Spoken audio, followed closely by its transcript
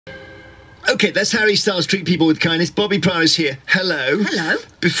Okay, that's Harry Styles, treat people with kindness. Bobby Pryor is here. Hello. Hello.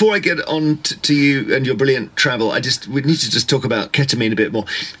 Before I get on to you and your brilliant travel, we need to just talk about ketamine a bit more,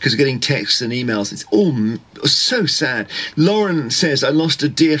 because we're getting texts and emails. It's all so sad. Lauren says, I lost a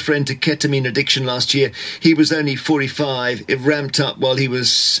dear friend to ketamine addiction last year. He was only 45. It ramped up while he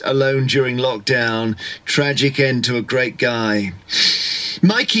was alone during lockdown. Tragic end to a great guy.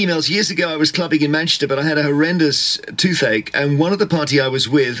 Mike emails, years ago I was clubbing in Manchester, but I had a horrendous toothache, and one of the party I was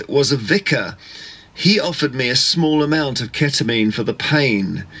with was a vicar. He offered me a small amount of ketamine for the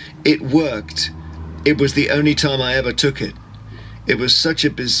pain. It worked. It was the only time I ever took it. It was such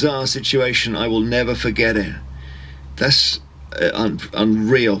a bizarre situation, I will never forget it. That's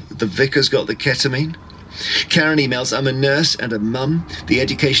unreal. The vicar's got the ketamine. Karen emails, I'm a nurse and a mum. The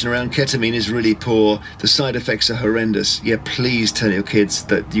education around ketamine is really poor. The side effects are horrendous. Yeah, please tell your kids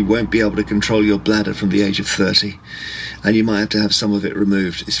that you won't be able to control your bladder from the age of 30. And you might have to have some of it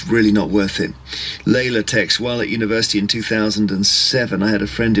removed. It's really not worth it. Layla texts, while at university in 2007, I had a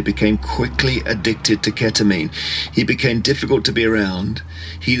friend who became quickly addicted to ketamine. He became difficult to be around.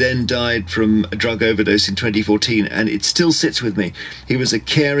 He then died from a drug overdose in 2014, and it still sits with me. He was a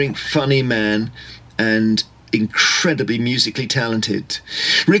caring, funny man and incredibly musically talented.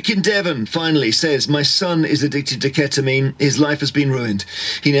 Rick in Devon finally says, my son is addicted to ketamine. His life has been ruined.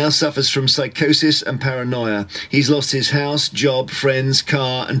 He now suffers from psychosis and paranoia. He's lost his house, job, friends,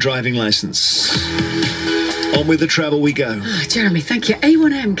 car and driving license. On with the travel we go. Oh, Jeremy, thank you.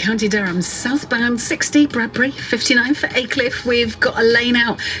 A1M, County Durham, southbound 60, Bradbury, 59 for Aycliffe. We've got a lane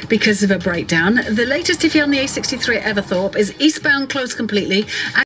out because of a breakdown. The latest, if you're on the A63 at Everthorpe, is eastbound closed completely.